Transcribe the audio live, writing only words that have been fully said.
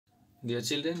Dear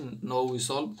children, now we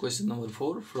solve question number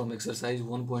 4 from exercise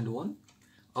 1.1.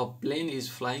 A plane is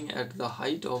flying at the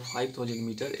height of 5000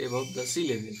 meters above the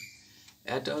sea level.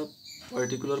 At a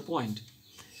particular point,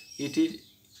 it is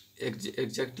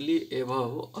exactly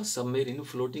above a submarine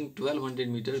floating 1200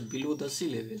 meters below the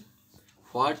sea level.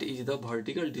 What is the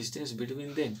vertical distance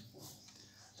between them?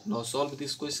 Now solve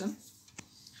this question.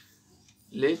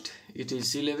 Let it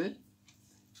is sea level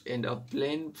and a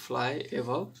plane fly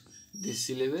above the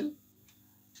sea level,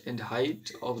 and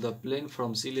height of the plane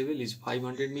from sea level is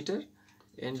 500 meter,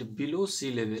 and below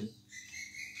sea level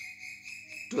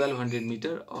 1200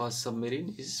 meter a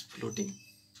submarine is floating.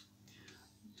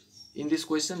 In this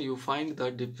question you find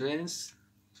the difference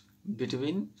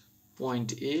between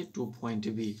point A to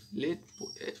point B. Let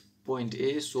point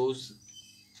A shows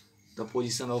the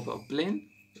position of a plane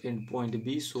and point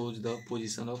B shows the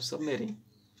position of submarine.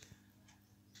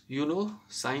 You know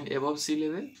sign above sea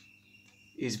level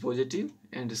is positive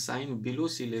and sign below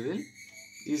sea level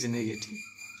is negative.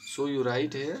 So you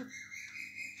write here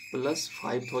plus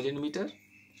 5000 meter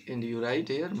and you write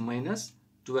here minus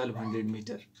 1200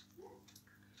 meter.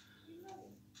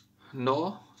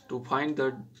 Now to find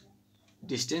the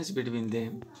distance between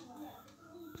them,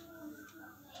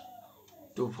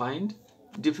 to find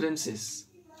differences,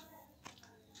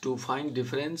 to find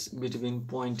difference between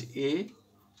point A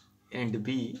and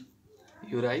B,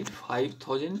 you write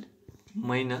 5000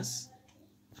 minus,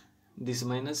 this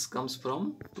minus comes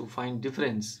from to find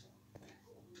difference,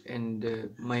 and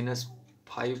minus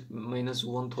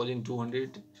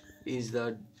 1200 is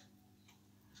the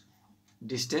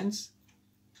distance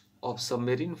of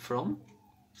submarine from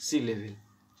sea level.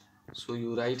 So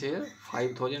you write here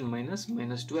 5000 minus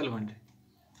 1200.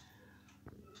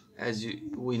 As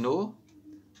we know,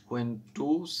 when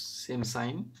two same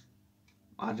sign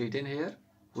are written here,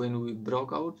 when we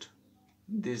broke out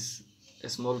this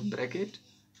small bracket,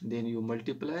 then you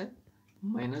multiply,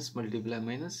 minus multiply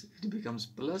minus, it becomes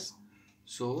plus.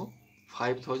 So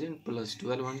 5000 plus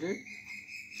 1200,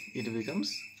 it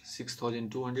becomes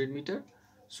 6200 meter.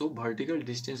 So vertical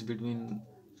distance between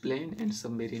plane and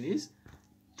submarine is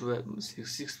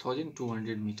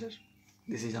 6200 meter.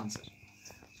 This is answer.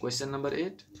 Question number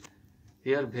 8.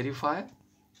 Here verify.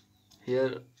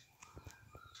 Here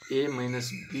A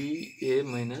minus B, A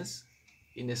minus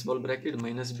in a small bracket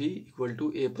minus B equal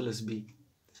to A plus B.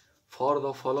 For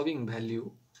the following value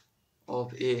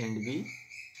of A and B,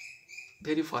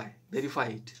 verify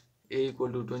it. A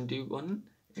equal to 21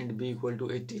 and B equal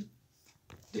to 18.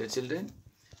 Dear children,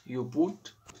 you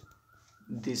put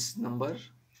this number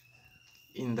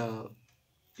in the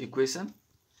equation.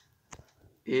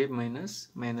 A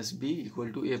minus B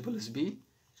equal to A plus B.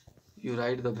 You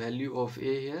write the value of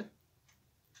A here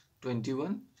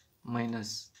 21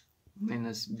 minus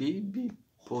B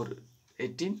for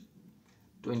 18,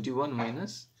 21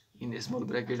 minus in a small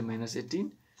bracket minus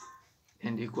 18,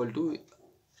 and equal to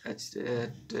at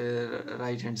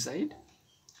right hand side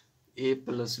A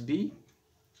plus B,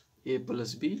 A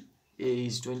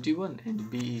is 21 and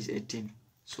B is 18.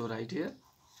 So right here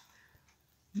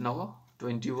now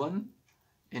 21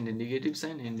 and a negative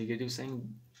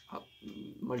sign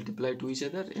multiply to each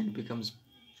other and becomes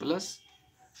plus.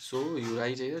 So you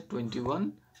write here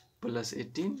 21 plus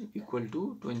 18 equal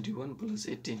to 21 plus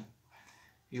 18.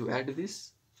 You add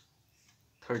this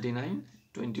 39,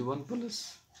 21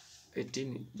 plus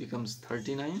 18 becomes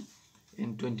 39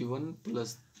 and 21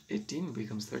 plus 18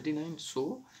 becomes 39.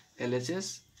 So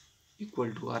LHS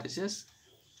equal to RHS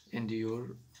and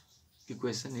your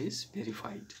equation is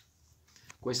verified.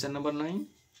 Question number 9.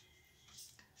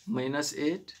 Minus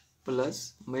 8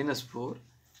 plus minus 4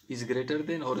 is greater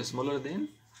than or smaller than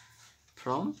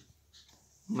from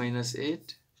minus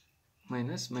 8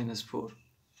 minus minus 4.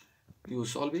 You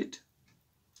solve it.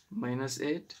 Minus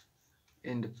 8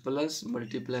 and plus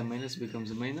multiply minus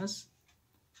becomes minus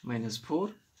 4,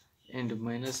 and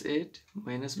minus 8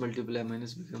 minus multiply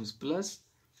minus becomes plus,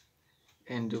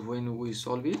 and when we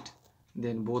solve it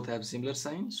then both have similar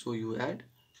sign, so you add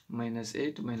minus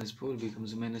 8 minus 4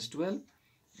 becomes minus 12,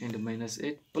 and minus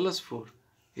 8 plus 4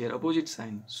 here opposite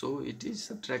sign, so it is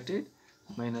subtracted.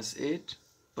 Minus 8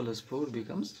 plus 4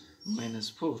 becomes minus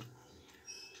 4.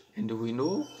 And we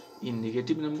know in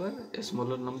negative number a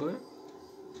smaller number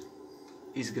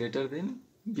is greater than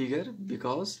bigger,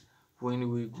 because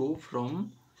when we go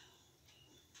from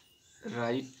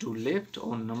right to left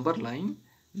on number line,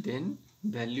 then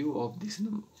value of this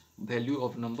value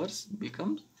of numbers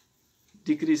becomes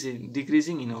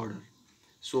decreasing in order.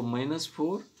 So minus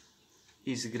 4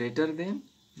 is greater than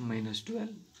minus 12.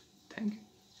 Thank you.